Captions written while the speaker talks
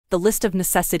The list of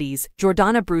necessities.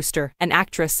 Jordana Brewster, an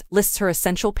actress, lists her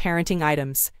essential parenting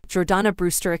items. Jordana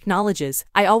Brewster acknowledges,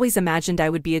 "I always imagined I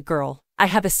would be a girl. I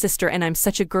have a sister and I'm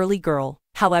such a girly girl."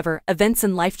 However, events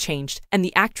in life changed, and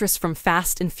the actress from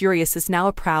Fast and Furious is now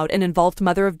a proud and involved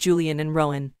mother of Julian and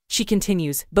Rowan. She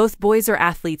continues, "Both boys are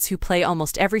athletes who play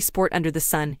almost every sport under the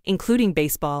sun, including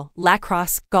baseball,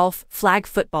 lacrosse, golf, flag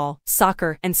football,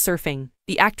 soccer, and surfing."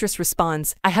 The actress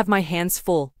responds, "I have my hands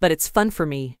full, but it's fun for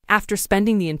me. After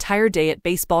spending the entire day at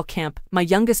baseball camp, my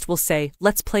youngest will say,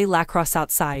 'Let's play lacrosse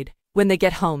outside.' When they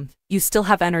get home, 'You still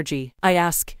have energy?' I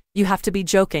ask, 'You have to be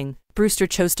joking.'" Brewster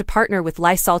chose to partner with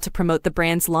Lysol to promote the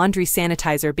brand's laundry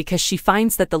sanitizer because she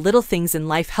finds that the little things in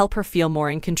life help her feel more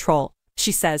in control.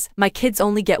 She says, "My kids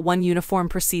only get one uniform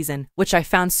per season, which I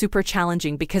found super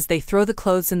challenging because they throw the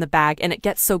clothes in the bag and it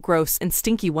gets so gross and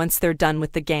stinky once they're done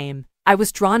with the game. I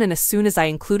was drawn in as soon as I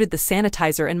included the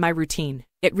sanitizer in my routine.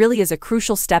 It really is a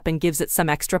crucial step and gives it some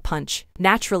extra punch."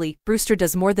 Naturally, Brewster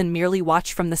does more than merely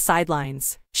watch from the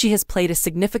sidelines. She has played a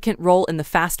significant role in the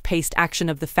fast-paced action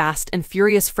of the Fast and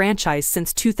Furious franchise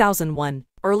since 2001.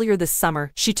 Earlier this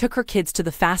summer, she took her kids to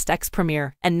the Fast X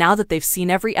premiere, and now that they've seen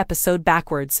every episode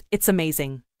backwards, it's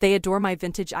amazing. "They adore my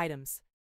vintage items.